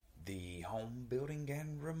home building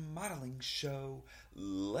and remodeling show.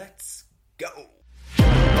 Let's go.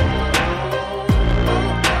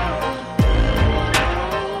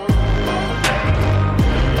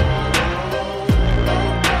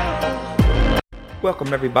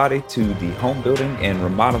 Welcome everybody to the home building and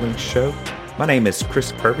remodeling show. My name is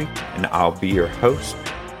Chris Kirby and I'll be your host.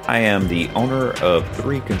 I am the owner of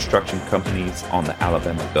 3 construction companies on the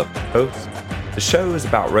Alabama Gulf Coast. The show is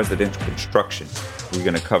about residential construction. We're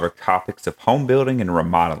going to cover topics of home building and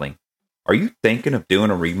remodeling. Are you thinking of doing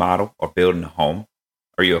a remodel or building a home?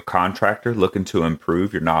 Are you a contractor looking to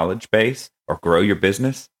improve your knowledge base or grow your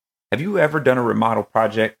business? Have you ever done a remodel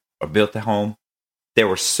project or built a home? There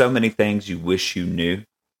were so many things you wish you knew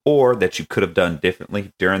or that you could have done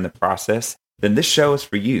differently during the process. Then this show is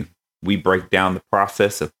for you. We break down the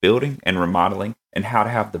process of building and remodeling and how to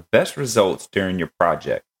have the best results during your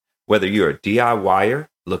project. Whether you're a DIYer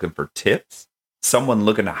looking for tips, someone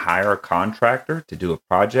looking to hire a contractor to do a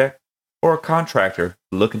project, or a contractor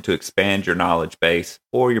looking to expand your knowledge base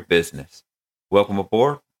or your business. Welcome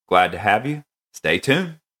aboard. Glad to have you. Stay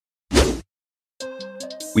tuned.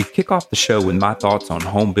 We kick off the show with my thoughts on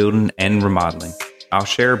home building and remodeling. I'll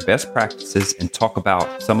share best practices and talk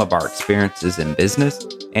about some of our experiences in business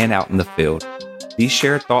and out in the field. These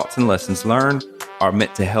shared thoughts and lessons learned are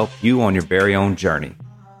meant to help you on your very own journey.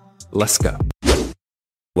 Let's go.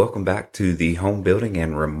 Welcome back to the home building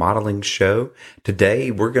and remodeling show.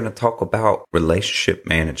 Today, we're going to talk about relationship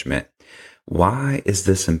management. Why is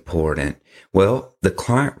this important? Well, the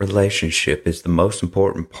client relationship is the most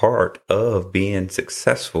important part of being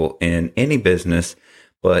successful in any business,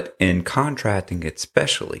 but in contracting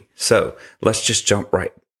especially. So let's just jump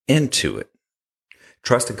right into it.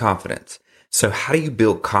 Trust and confidence. So how do you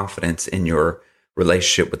build confidence in your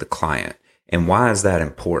relationship with the client? And why is that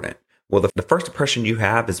important? Well, the first impression you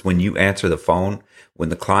have is when you answer the phone, when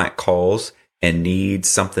the client calls and needs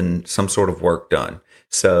some sort of work done.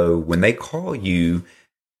 So when they call you,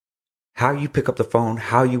 how you pick up the phone,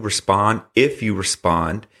 how you respond, if you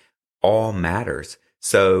respond, all matters.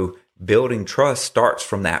 So building trust starts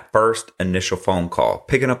from that first initial phone call.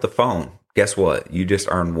 Picking up the phone, guess what? You just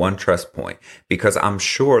earned 1 trust point, because I'm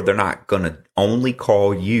sure they're not going to only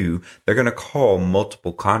call you. They're going to call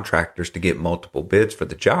multiple contractors to get multiple bids for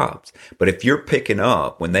the jobs. But if you're picking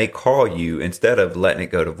up when they call you, instead of letting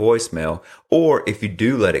it go to voicemail, or if you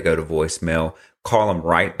do let it go to voicemail, call them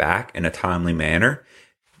right back in a timely manner,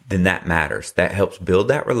 then that matters. That helps build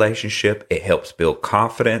that relationship. It helps build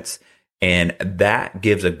confidence. And that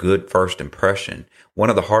gives a good first impression.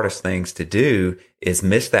 One of the hardest things to do is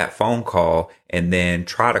miss that phone call and then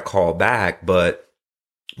try to call back. But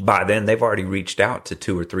by then they've already reached out to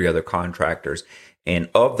 2 or 3 other contractors. And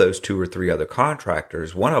of those 2 or 3 other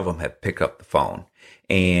contractors, one of them have picked up the phone.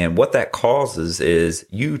 And what that causes is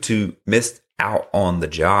you to miss out on the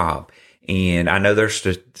job. And I know there's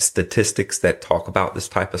statistics that talk about this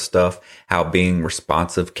type of stuff, how being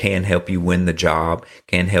responsive can help you win the job,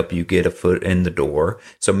 can help you get a foot in the door.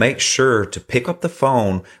 So make sure to pick up the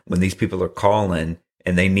phone when these people are calling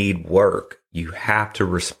and they need work. You have to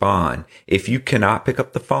respond. If you cannot pick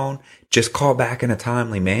up the phone, just call back in a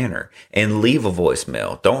timely manner and leave a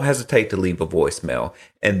voicemail. Don't hesitate to leave a voicemail,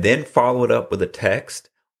 and then follow it up with a text.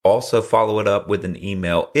 Also follow it up with an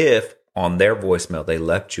email if on their voicemail they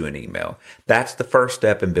left you an email. That's the first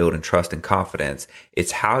step in building trust and confidence.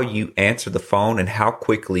 It's how you answer the phone and how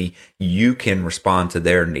quickly you can respond to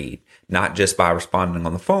their need, not just by responding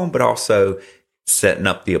on the phone, but also setting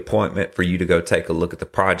up the appointment for you to go take a look at the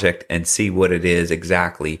project and see what it is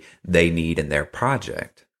exactly they need in their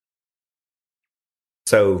project.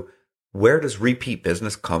 So where does repeat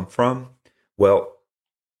business come from? Well,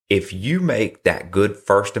 if you make that good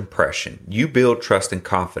first impression, you build trust and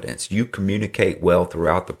confidence, you communicate well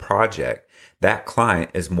throughout the project, that client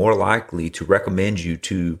is more likely to recommend you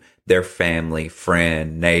to their family,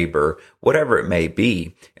 friend, neighbor, whatever it may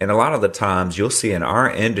be. And a lot of the times you'll see in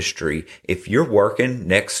our industry, if you're working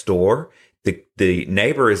next door, the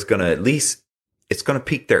neighbor is going to it's going to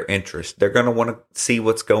pique their interest. They're going to want to see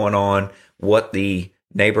what's going on, what the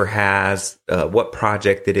neighbor has, what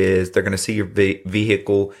project it is. They're going to see your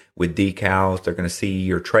vehicle with decals. They're going to see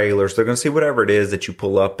your trailers. They're going to see whatever it is that you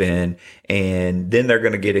pull up in. And then they're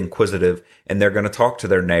going to get inquisitive and they're going to talk to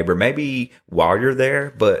their neighbor, maybe while you're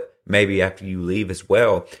there, but maybe after you leave as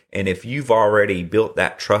well. And if you've already built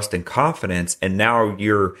that trust and confidence and now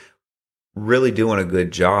you're really doing a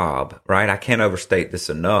good job, right? I can't overstate this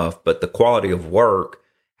enough, but the quality of work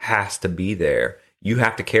has to be there. You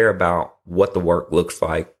have to care about what the work looks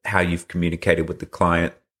like, how you've communicated with the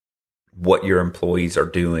client, what your employees are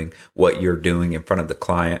doing, what you're doing in front of the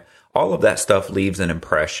client. all of that stuff leaves an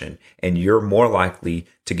impression, and you're more likely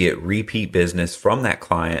to get repeat business from that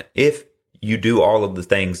client if you do all of the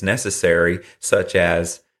things necessary, such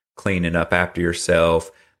as cleaning up after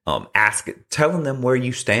yourself. Telling them where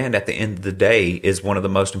you stand at the end of the day is one of the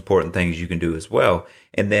most important things you can do as well.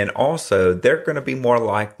 And then also, they're going to be more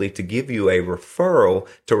likely to give you a referral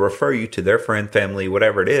to refer you to their friend, family,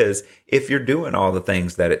 whatever it is, if you're doing all the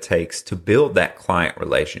things that it takes to build that client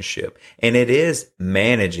relationship. And it is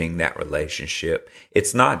managing that relationship.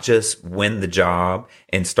 It's not just win the job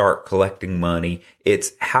and start collecting money.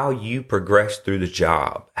 It's how you progress through the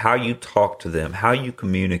job, how you talk to them, how you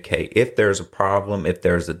communicate. If there's a problem, if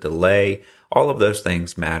there's a delay, all of those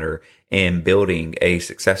things matter in building a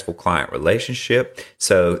successful client relationship.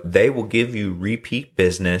 So they will give you repeat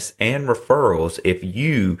business and referrals if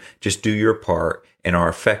you just do your part and are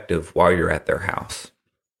effective while you're at their house.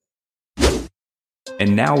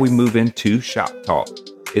 And now we move into Shop Talk.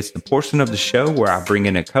 It's the portion of the show where I bring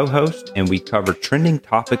in a co-host and we cover trending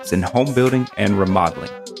topics in home building and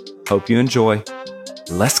remodeling. Hope you enjoy.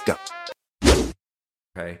 Let's go.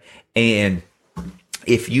 Okay. And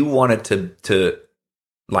if you wanted to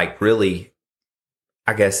like really,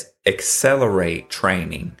 I guess, accelerate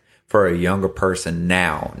training for a younger person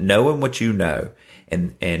now, knowing what you know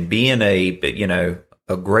and being a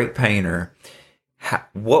great painter,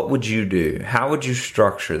 what would you do? How would you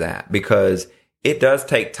structure that? Because it does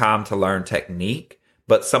take time to learn technique,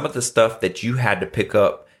 but some of the stuff that you had to pick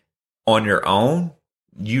up on your own,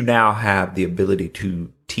 you now have the ability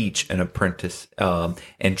to teach an apprentice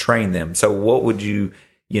and train them. So what would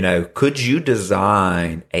could you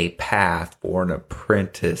design a path for an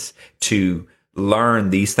apprentice to learn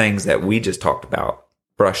these things that we just talked about?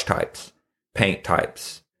 Brush types, paint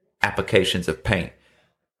types, applications of paint.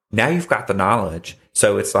 Now you've got the knowledge.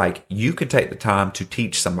 So it's like you can take the time to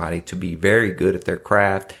teach somebody to be very good at their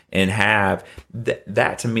craft and have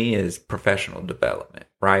that to me is professional development,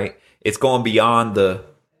 right? It's going beyond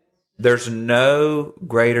there's no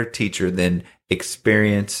greater teacher than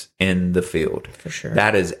experience in the field. For sure.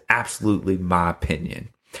 That is absolutely my opinion.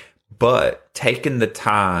 But taking the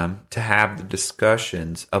time to have the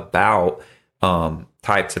discussions about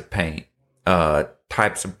types of paint,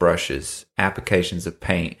 types of brushes, applications of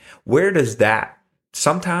paint, where does that,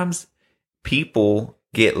 sometimes people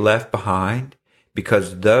get left behind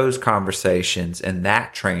because those conversations and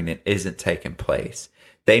that training isn't taking place.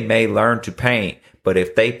 They may learn to paint, but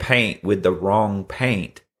if they paint with the wrong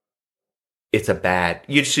paint, it's a bad,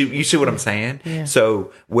 you see what I'm saying? Yeah.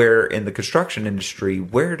 So where in the construction industry,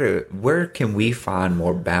 where can we find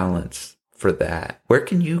more balance for that? Where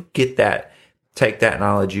can you get that, take that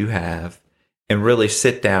knowledge you have and really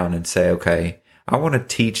sit down and say, okay, I want to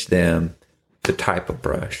teach them the type of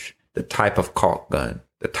brush, the type of caulk gun,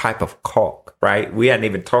 the type of caulk, right? We hadn't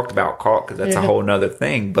even talked about caulk because that's a whole nother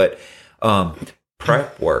thing, but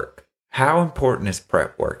prep work. How important is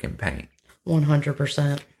prep work in paint?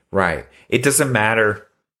 100%. Right. It doesn't matter,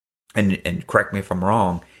 and correct me if I'm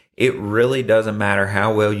wrong, it really doesn't matter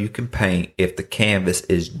how well you can paint if the canvas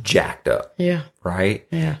is jacked up. Yeah. Right?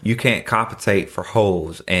 Yeah. You can't compensate for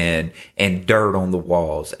holes and dirt on the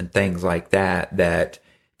walls and things like that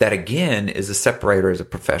again is a separator as a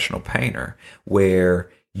professional painter, where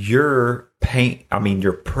your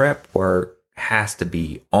prep work has to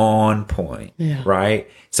be on point. Yeah. Right?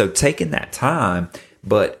 So taking that time,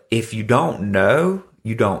 but if you don't know,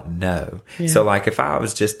 you don't know. Yeah. So like if I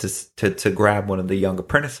was just to grab one of the young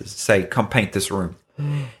apprentices and say, come paint this room,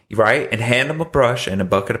 right? And hand them a brush and a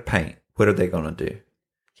bucket of paint. What are they going to do?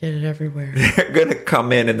 Get it everywhere. They're going to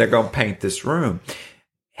come in and they're going to paint this room.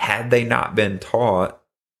 Had they not been taught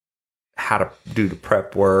how to do the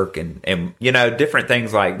prep work and different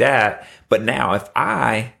things like that. But now if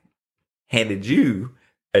I handed you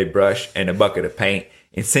a brush and a bucket of paint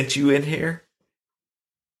and sent you in here,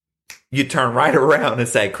 you turn right around and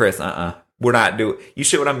say, Chris, we're not doing, you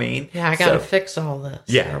see what I mean? Yeah, I got to fix all this.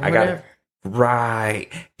 Yeah, I got to. Right.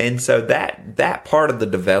 And so that part of the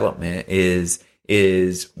development is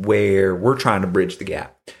where we're trying to bridge the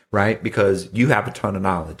gap, right? Because you have a ton of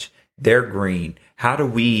knowledge. They're green. How do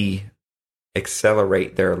we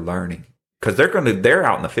accelerate their learning? Because they're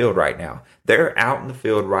out in the field right now. They're out in the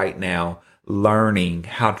field right now learning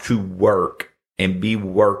how to work and be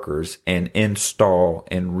workers and install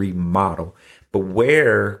and remodel. But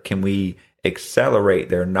where can we accelerate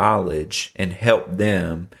their knowledge and help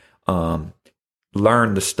them learn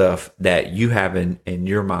the stuff that you have in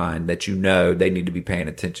your mind that they need to be paying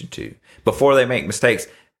attention to before they make mistakes?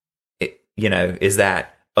 Is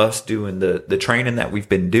that us doing the training that we've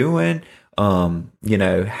been doing?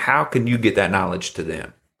 How can you get that knowledge to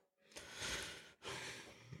them?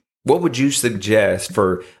 What would you suggest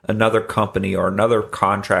for another company or another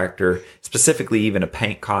contractor, specifically even a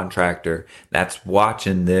paint contractor that's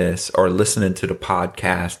watching this or listening to the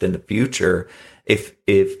podcast in the future? If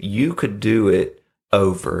you could do it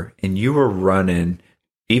over and you were running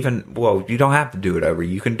you don't have to do it over.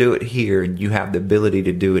 You can do it here, and you have the ability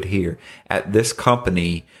to do it here at this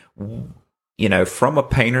company. From a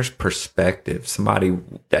painter's perspective, somebody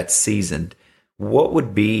that's seasoned, what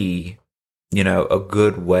would be a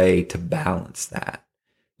good way to balance that,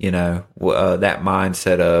 that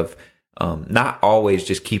mindset of not always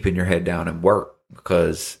just keeping your head down and work,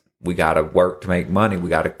 because we got to work to make money. We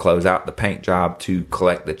got to close out the paint job to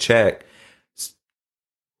collect the check.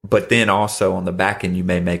 But then also on the back end, you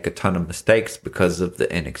may make a ton of mistakes because of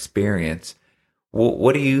the inexperience.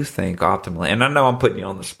 What do you think optimally? And I know I'm putting you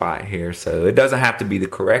on the spot here, so it doesn't have to be the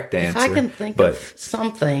correct answer. If I can think of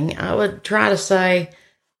something, I would try to say,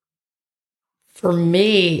 for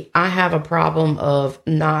me, I have a problem of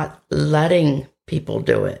not letting people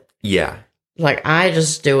do it. Yeah. Like, I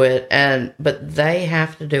just do it, but they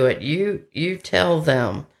have to do it. You tell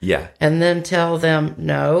them. Yeah. And then tell them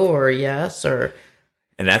no or yes or...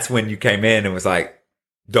 And that's when you came in and was like,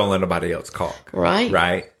 don't let nobody else talk.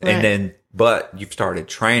 Right. And then, but you've started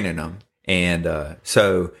training them. And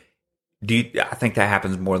so I think that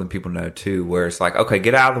happens more than people know too, where it's like, okay,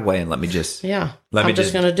 get out of the way and let me just. Yeah. I'm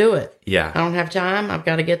just going to do it. Yeah. I don't have time. I've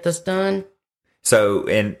got to get this done. So,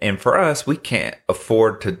 and for us, we can't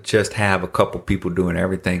afford to just have a couple people doing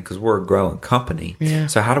everything because we're a growing company. Yeah.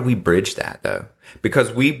 So how do we bridge that though?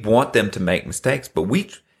 Because we want them to make mistakes, but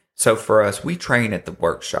so for us, we train at the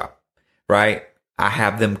workshop, right? I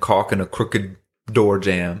have them caulking a crooked door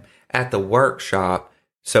jamb at the workshop.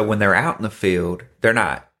 So when they're out in the field, they're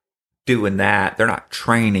not doing that. They're not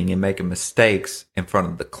training and making mistakes in front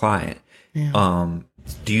of the client. Yeah.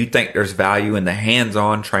 Do you think there's value in the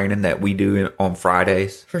hands-on training that we do on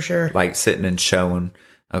Fridays? For sure. Like sitting and showing.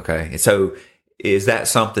 Okay. So is that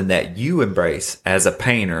something that you embrace as a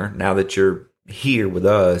painter now that you're here with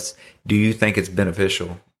us? Do you think it's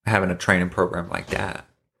beneficial having a training program like that?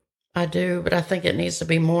 I do, but I think it needs to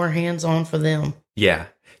be more hands-on for them. Yeah.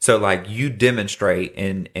 So like you demonstrate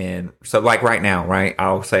and so like right now, right?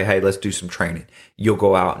 I'll say, hey, let's do some training. You'll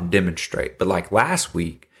go out and demonstrate. But like last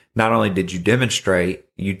week, not only did you demonstrate,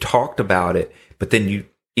 you talked about it, but then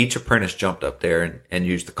each apprentice jumped up there and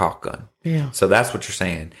used the caulk gun. Yeah. So that's what you're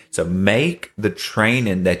saying. So make the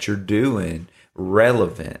training that you're doing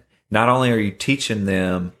relevant. Not only are you teaching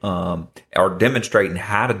them or demonstrating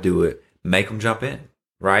how to do it, make them jump in,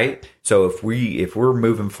 right? So if we're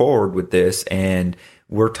moving forward with this and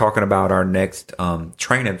we're talking about our next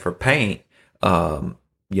training for paint,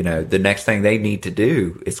 the next thing they need to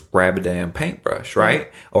do is grab a damn paintbrush, right?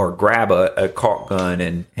 Or grab a caulk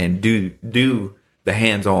gun and do the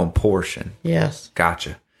hands-on portion. Yes.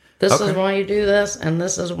 Gotcha. This is why you do this, and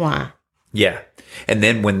this is why. Yeah. And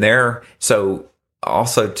then when they're so.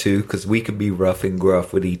 Also, too, because we could be rough and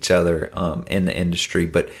gruff with each other in the industry,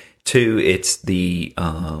 but two, it's the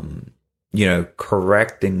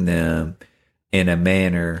correcting them in a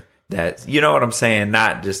manner that, you know what I'm saying,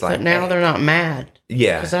 not just like. But now they're not mad.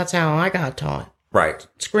 Yeah, because that's how I got taught. Right.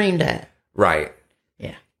 Screamed at. Right.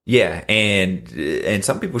 Yeah. Yeah, and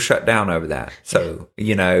some people shut down over that. So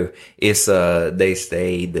it's they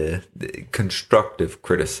say the constructive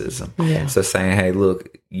criticism. Yeah. So saying, hey,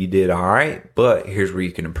 look, you did all right, but here's where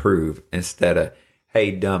you can improve, instead of,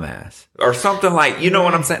 hey, dumbass, or something like, you know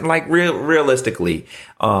what I'm saying, like realistically.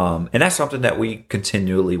 And that's something that we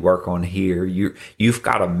continually work on here. You've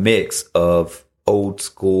got a mix of old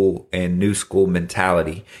school and new school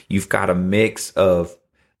mentality. You've got a mix of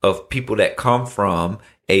people that come from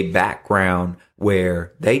a background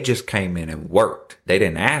where they just came in and worked. They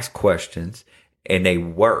didn't ask questions, and they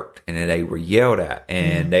worked, and then they were yelled at,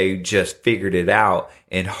 and they just figured it out.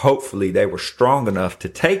 And hopefully they were strong enough to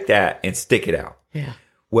take that and stick it out. Yeah.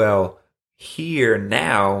 Well, here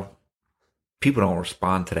now, people don't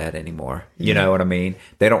respond to that anymore. You know what I mean?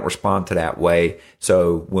 They don't respond to that way.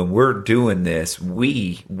 So when we're doing this,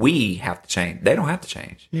 we have to change. They don't have to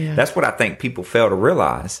change. Yeah. That's what I think people fail to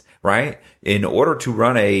realize, right? In order to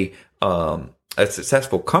run a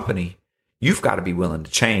successful company, you've got to be willing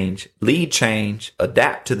to change, lead change,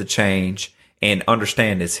 adapt to the change, and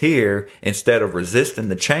understand it's here, instead of resisting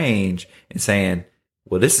the change and saying,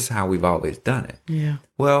 well, this is how we've always done it. Yeah.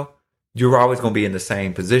 Well, you're always going to be in the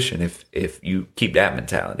same position if you keep that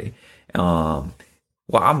mentality. Well,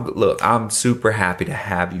 I'm super happy to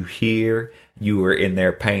have you here. You were in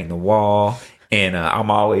there painting the wall, and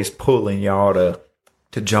I'm always pulling y'all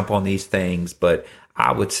to jump on these things. But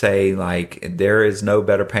I would say, like, there is no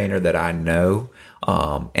better painter that I know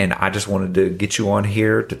And I just wanted to get you on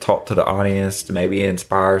here to talk to the audience, to maybe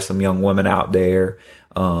inspire some young women out there.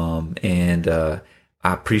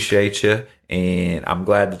 I appreciate you, and I'm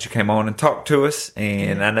glad that you came on and talked to us.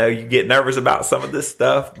 And I know you get nervous about some of this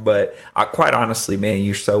stuff, but quite honestly, man,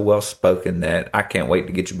 you're so well spoken that I can't wait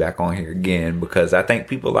to get you back on here again, because I think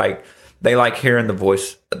people like hearing the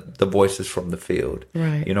voices from the field.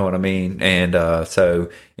 Right. You know what I mean? And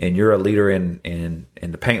and you're a leader in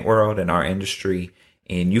the paint world, in our industry.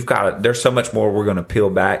 And there's so much more we're going to peel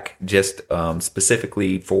back just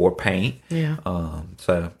specifically for paint. Yeah. All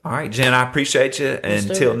right, Jen, I appreciate you.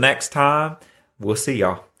 Until next time, we'll see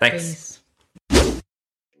y'all. Thanks. Peace.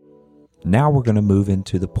 Now we're going to move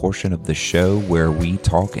into the portion of the show where we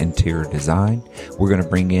talk interior design. We're going to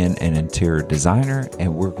bring in an interior designer,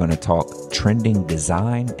 and we're going to talk trending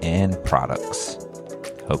design and products.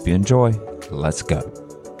 Hope you enjoy. Let's go.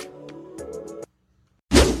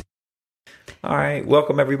 All right,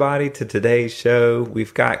 welcome everybody to today's show.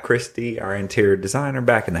 We've got Christy, our interior designer,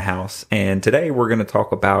 back in the house. And today we're going to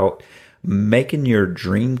talk about making your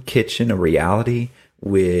dream kitchen a reality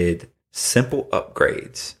with simple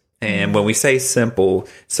upgrades. And when we say simple,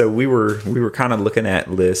 so we were kind of looking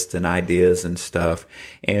at lists and ideas and stuff,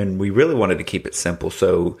 and we really wanted to keep it simple.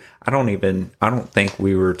 So I don't think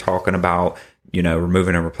we were talking about,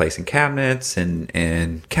 removing and replacing cabinets and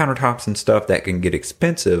countertops and stuff that can get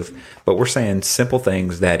expensive, but we're saying simple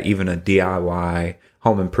things that even a DIY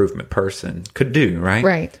home improvement person could do, right?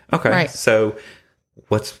 Right. Okay. Right. So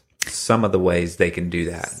what's some of the ways they can do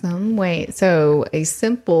that? Some way. So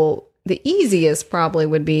the easiest probably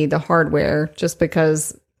would be the hardware, just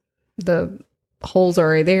because the holes are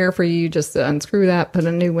already there for you just to unscrew that, put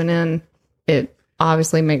a new one in. It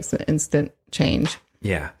obviously makes an instant change.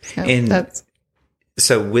 Yeah.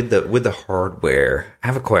 So with the hardware, I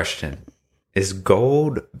have a question. Is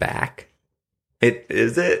gold back?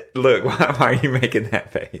 Is it? Look, why are you making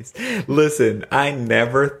that face? Listen, I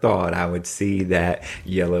never thought I would see that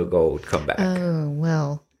yellow gold come back. Oh,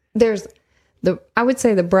 well, I would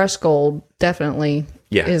say the brush gold definitely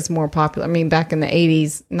is more popular. I mean, back in the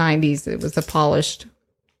 80s, 90s, it was the polished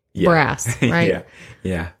brass, right?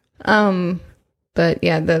 Yeah. But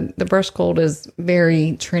yeah, the brush gold is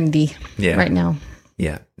very trendy right now.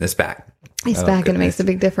 Yeah, it's back. It's back, and it makes a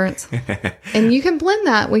big difference. And you can blend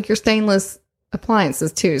that with your stainless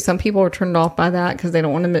appliances too. Some people are turned off by that because they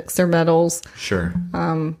don't want to mix their metals. Sure.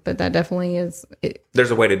 But that definitely is. There's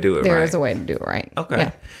a way to do it right. There is a way to do it right. Okay.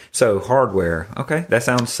 Yeah. So hardware. Okay. That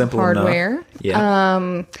sounds simple enough. Hardware.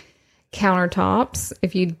 Yeah. Countertops.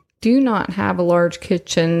 If you do not have a large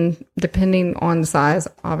kitchen, depending on the size,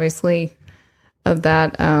 obviously, of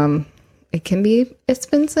that, it can be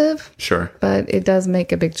expensive. Sure. But it does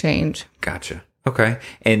make a big change. Gotcha. Okay.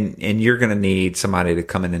 And you're going to need somebody to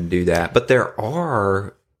come in and do that. But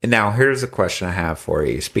now here's a question I have for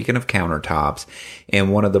you. Speaking of countertops,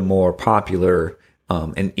 and one of the more popular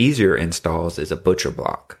and easier installs is a butcher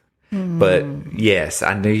block. But yes,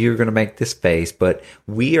 I knew you were going to make this face, but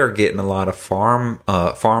we are getting a lot of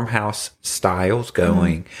farmhouse styles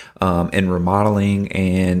going in remodeling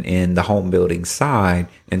and in the home building side.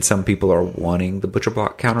 And some people are wanting the butcher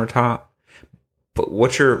block countertop. But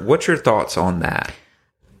what's your thoughts on that?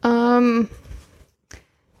 I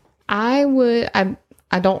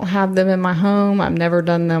don't have them in my home. I've never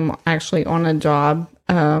done them actually on a job.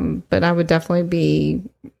 But I would definitely be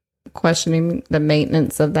questioning the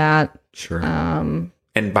maintenance of that. Sure. And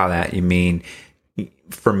by that you mean,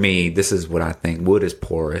 for me, this is what I think. Wood is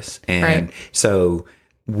porous, and so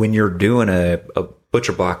when you're doing a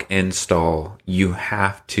butcher block install, you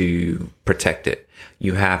have to protect it.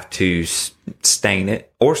 You have to stain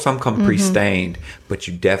it, or some come pre-stained, but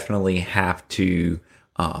you definitely have to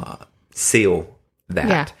seal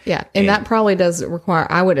that. Yeah. And that probably does require,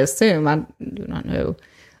 I would assume, I do not know,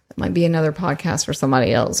 it might be another podcast for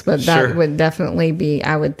somebody else, but that would definitely be,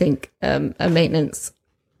 I would think, a maintenance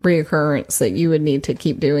reoccurrence that you would need to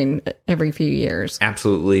keep doing every few years.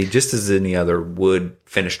 Absolutely. Just as any other wood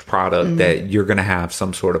finished product that you're going to have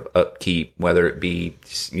some sort of upkeep, whether it be,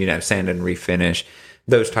 sand and refinish,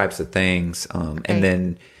 those types of things. And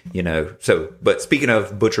then, but speaking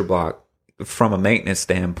of butcher block, from a maintenance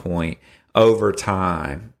standpoint, over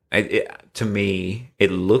time, to me, it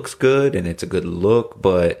looks good and it's a good look,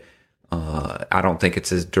 but I don't think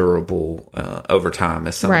it's as durable over time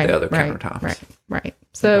as some of the other countertops. Right.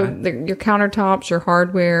 So your countertops, your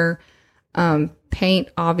hardware, paint,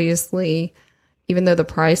 obviously, even though the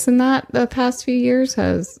price in that the past few years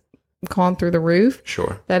has gone through the roof.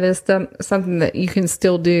 Sure. That is something that you can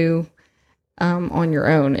still do on your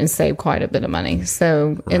own and save quite a bit of money.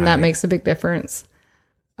 So, and that makes a big difference.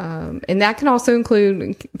 And that can also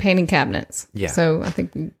include painting cabinets. Yeah. So I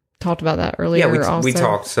think we talked about that earlier. We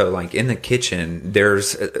talked. So like in the kitchen,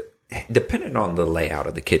 there's depending on the layout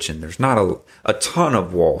of the kitchen, there's not a ton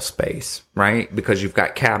of wall space, right? Because you've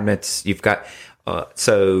got cabinets, you've got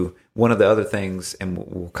so one of the other things, and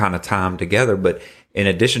we'll kind of tie them together, but in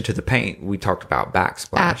addition to the paint, we talked about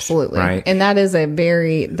backsplash. Absolutely. Right. And that is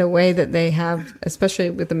the way that they have, especially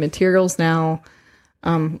with the materials now.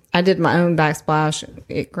 I did my own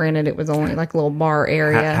backsplash. Granted, it was only like a little bar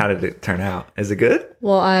area. How did it turn out? Is it good?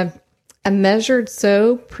 Well, I measured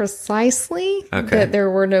so precisely that there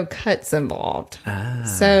were no cuts involved.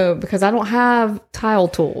 So because I don't have tile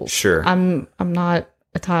tools. Sure. I'm not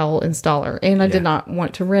a tile installer, and I did not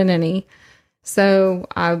want to rent any. So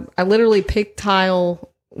I literally picked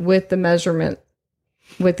tile with the measurement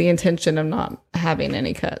with the intention of not having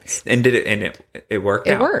any cuts. And it worked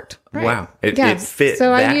out? It worked. Right. Wow. It fit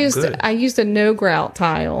so that I used a no grout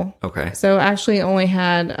tile. Okay. So actually only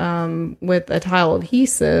had with a tile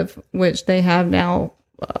adhesive, which they have now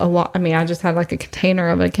a lot. I mean, I just had like a container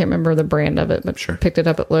of it. I can't remember the brand of it, but picked it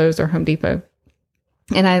up at Lowe's or Home Depot.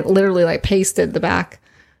 And I literally like pasted the back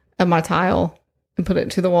of my tile and put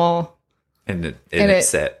it to the wall. And it's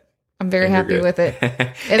set. I'm very happy with it.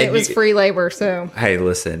 And it was free labor. So, hey,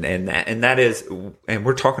 listen, and that is, and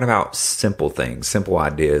we're talking about simple things, simple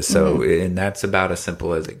ideas. So, and that's about as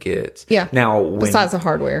simple as it gets. Yeah. Now, besides the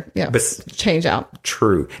hardware. Yeah. Change out.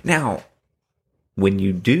 True. Now, when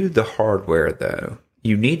you do the hardware though,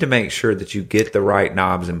 you need to make sure that you get the right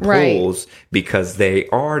knobs and pulls because they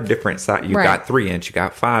are different size. You got 3-inch, you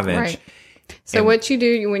got 5-inch. Right. So what you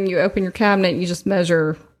do when you open your cabinet, you just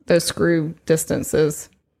measure those screw distances.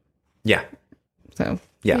 Yeah. So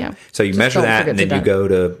So you measure that, and then you go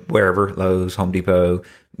to wherever, Lowe's, Home Depot,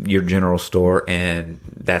 your general store, and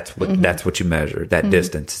that's what you measure. That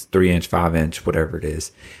distance, 3-inch, 5-inch, whatever it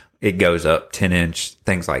is. It goes up 10-inch,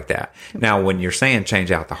 things like that. Now, when you're saying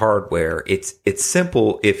change out the hardware, it's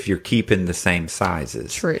simple if you're keeping the same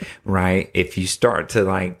sizes. True. Right? If you start to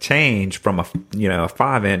like change from a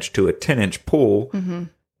 5-inch to a 10-inch pull,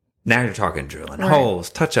 now you're talking drilling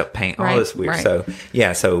holes, touch up paint, all this weird. So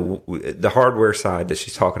so the hardware side that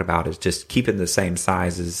she's talking about is just keeping the same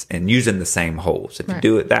sizes and using the same holes. If you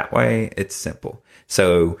do it that way, it's simple.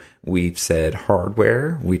 So we've said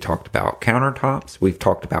hardware, we talked about countertops, we've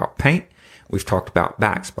talked about paint, we've talked about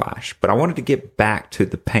backsplash. But I wanted to get back to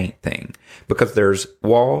the paint thing because there's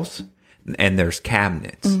walls and there's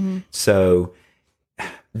cabinets. So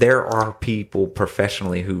there are people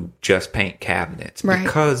professionally who just paint cabinets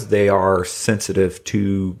because they are sensitive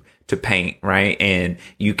to paint, right? And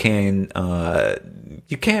you can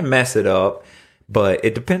mess it up. But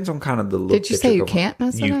it depends on kind of the look. Did you say you can't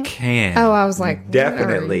mess it up? You can. Oh, I was like,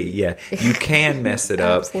 definitely, yeah. You can mess it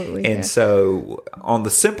up. Absolutely. And so on the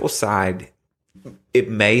simple side, it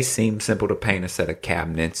may seem simple to paint a set of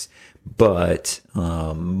cabinets, but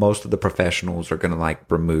most of the professionals are going to like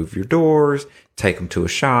remove your doors, take them to a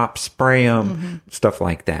shop, spray them, stuff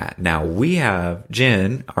like that. Now we have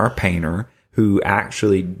Jen, our painter, who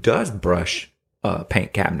actually does brush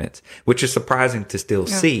paint cabinets, which is surprising to still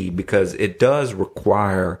see because it does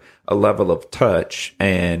require a level of touch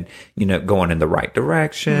and, going in the right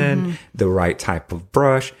direction, the right type of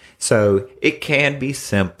brush. So it can be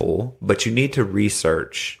simple, but you need to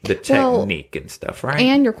research the technique and stuff, right?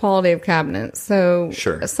 And your quality of cabinets. So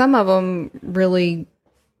some of them really,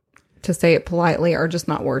 to say it politely, are just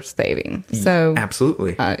not worth saving. So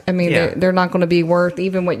absolutely. They're not going to be worth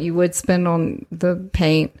even what you would spend on the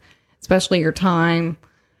paint, especially your time.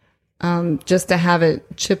 Just to have it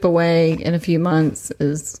chip away in a few months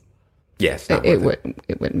is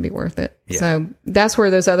it wouldn't be worth it. Yeah. So that's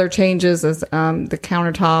where those other changes is the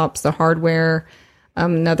countertops, the hardware.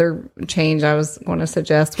 Another change I was going to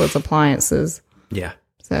suggest was appliances. Yeah.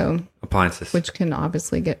 So appliances, which can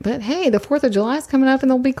obviously but hey, the 4th of July is coming up and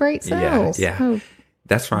there'll be great sales. Yeah. So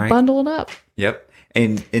that's right. Bundle it up. Yep.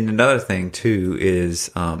 And another thing too is,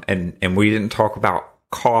 and we didn't talk about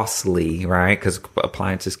costly, right? Because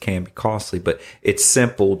appliances can be costly, but it's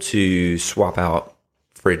simple to swap out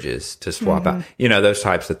fridges, to swap out, those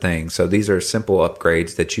types of things. So these are simple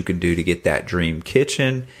upgrades that you can do to get that dream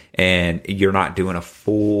kitchen, and you're not doing a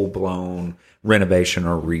full blown renovation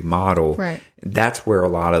or remodel. Right. That's where a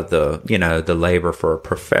lot of the labor for a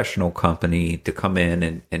professional company to come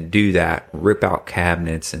in and do that, rip out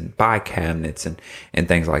cabinets and buy cabinets and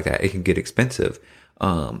things like that. It can get expensive.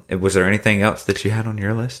 Was there anything else that you had on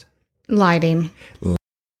your list? Lighting.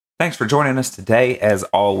 Thanks for joining us today. As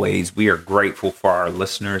always, we are grateful for our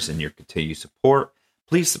listeners and your continued support.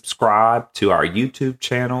 Please subscribe to our YouTube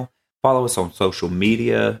channel. Follow us on social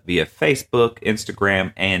media via Facebook,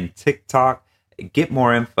 Instagram, and TikTok. Get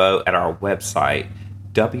more info at our website,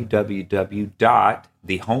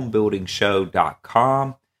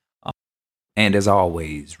 www.thehomebuildingshow.com. And as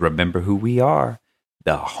always, remember who we are,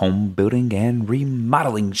 the Home Building and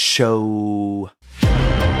Remodeling Show.